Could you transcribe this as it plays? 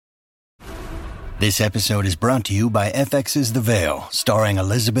This episode is brought to you by FX's The Veil, starring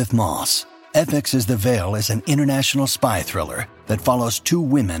Elizabeth Moss. FX's The Veil is an international spy thriller that follows two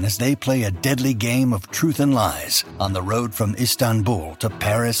women as they play a deadly game of truth and lies on the road from Istanbul to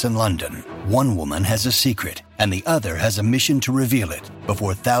Paris and London. One woman has a secret, and the other has a mission to reveal it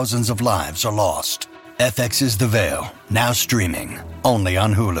before thousands of lives are lost. FX's The Veil, now streaming, only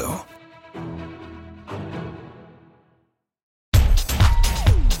on Hulu.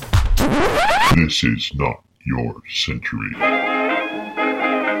 This is not your century.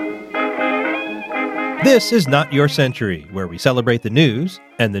 This is Not Your Century, where we celebrate the news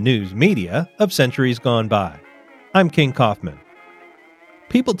and the news media of centuries gone by. I'm King Kaufman.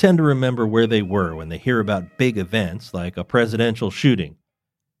 People tend to remember where they were when they hear about big events like a presidential shooting.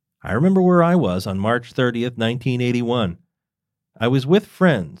 I remember where I was on March 30th, 1981. I was with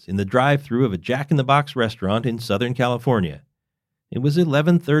friends in the drive-thru of a Jack in the Box restaurant in Southern California. It was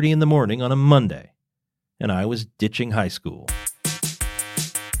 11:30 in the morning on a Monday, and I was ditching high school.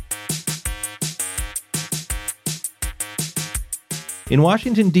 In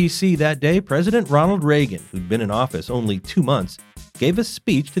Washington, D.C. that day, President Ronald Reagan, who'd been in office only 2 months, gave a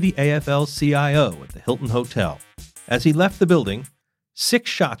speech to the AFL-CIO at the Hilton Hotel. As he left the building, 6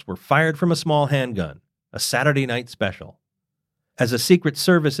 shots were fired from a small handgun, a Saturday night special. As a Secret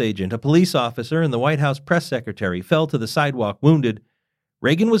Service agent, a police officer, and the White House press secretary fell to the sidewalk wounded,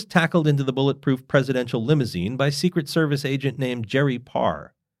 Reagan was tackled into the bulletproof presidential limousine by Secret Service agent named Jerry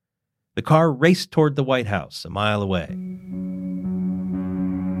Parr. The car raced toward the White House, a mile away.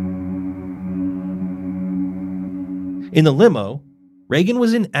 In the limo, Reagan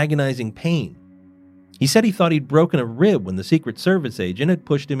was in agonizing pain. He said he thought he'd broken a rib when the Secret Service agent had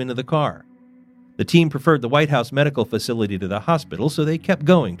pushed him into the car. The team preferred the White House medical facility to the hospital, so they kept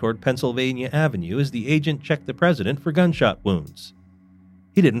going toward Pennsylvania Avenue as the agent checked the president for gunshot wounds.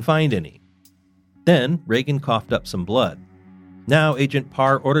 He didn't find any. Then Reagan coughed up some blood. Now Agent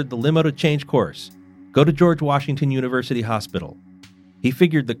Parr ordered the limo to change course, go to George Washington University Hospital. He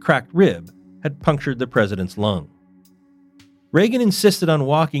figured the cracked rib had punctured the president's lung. Reagan insisted on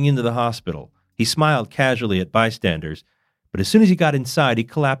walking into the hospital. He smiled casually at bystanders, but as soon as he got inside, he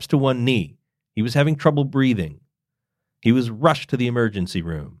collapsed to one knee. He was having trouble breathing. He was rushed to the emergency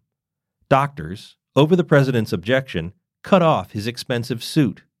room. Doctors, over the president's objection, cut off his expensive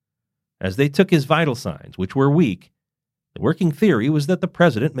suit. As they took his vital signs, which were weak, the working theory was that the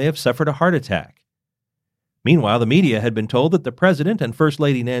president may have suffered a heart attack. Meanwhile, the media had been told that the president and First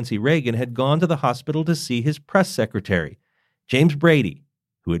Lady Nancy Reagan had gone to the hospital to see his press secretary, James Brady,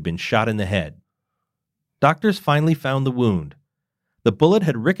 who had been shot in the head. Doctors finally found the wound. The bullet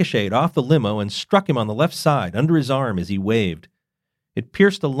had ricocheted off the limo and struck him on the left side, under his arm as he waved. It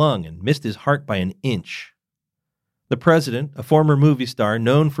pierced a lung and missed his heart by an inch. The president, a former movie star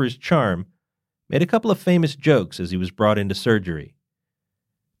known for his charm, made a couple of famous jokes as he was brought into surgery.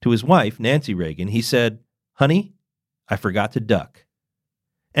 To his wife, Nancy Reagan, he said, "Honey, I forgot to duck."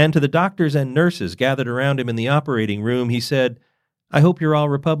 And to the doctors and nurses gathered around him in the operating room, he said, "I hope you're all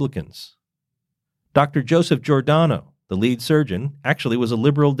Republicans." Dr. Joseph Giordano, the lead surgeon, actually was a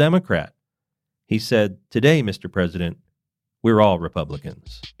liberal Democrat. He said, "Today, Mr. President, we're all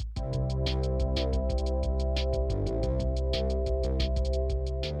Republicans."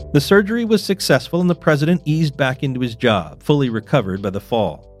 The surgery was successful and the president eased back into his job, fully recovered by the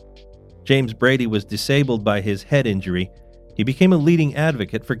fall. James Brady was disabled by his head injury. He became a leading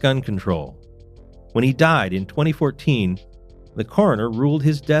advocate for gun control. When he died in 2014, the coroner ruled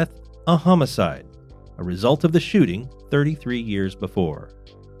his death a homicide, a result of the shooting 33 years before.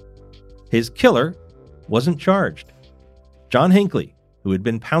 His killer wasn't charged. John Hinckley, who had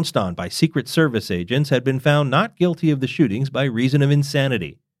been pounced on by Secret Service agents, had been found not guilty of the shootings by reason of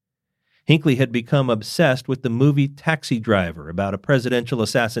insanity. Hinckley had become obsessed with the movie Taxi Driver about a presidential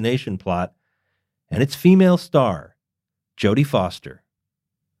assassination plot and its female star, Jodie Foster.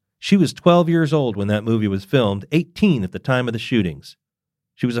 She was 12 years old when that movie was filmed, 18 at the time of the shootings.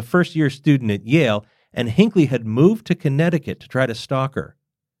 She was a first-year student at Yale, and Hinckley had moved to Connecticut to try to stalk her.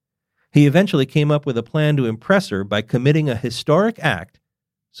 He eventually came up with a plan to impress her by committing a historic act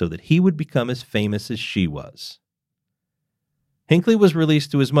so that he would become as famous as she was. Hinckley was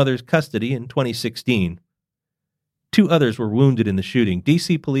released to his mother's custody in 2016. 2 others were wounded in the shooting: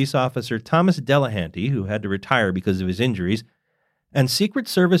 D.C. police officer Thomas Delahanty, who had to retire because of his injuries, and Secret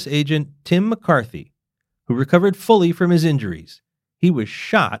Service agent Tim McCarthy, who recovered fully from his injuries. He was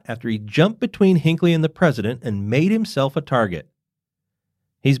shot after he jumped between Hinckley and the president and made himself a target.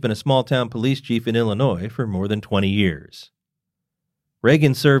 He's been a small-town police chief in Illinois for more than 20 years.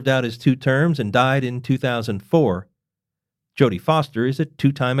 Reagan served out his 2 terms and died in 2004. Jodie Foster is a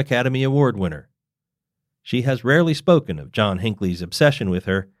 2-time Academy Award winner. She has rarely spoken of John Hinckley's obsession with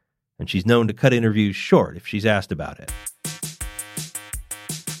her, and she's known to cut interviews short if she's asked about it.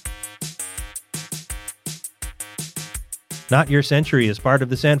 Not Your Century is part of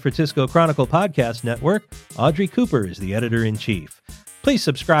the San Francisco Chronicle podcast network. Audrey Cooper is the editor-in-chief. Please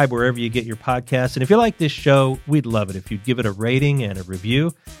subscribe wherever you get your podcasts, and if you like this show, we'd love it if you'd give it a rating and a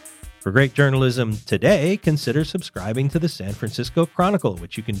review. For great journalism today, consider subscribing to the San Francisco Chronicle,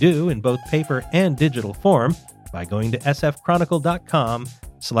 which you can do in both paper and digital form by going to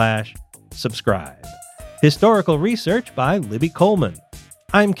sfchronicle.com/subscribe. Historical research by Libby Coleman.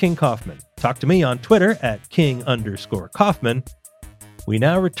 I'm King Kaufman. Talk to me on Twitter at King_Kaufman. We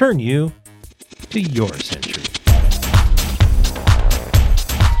now return you to your century.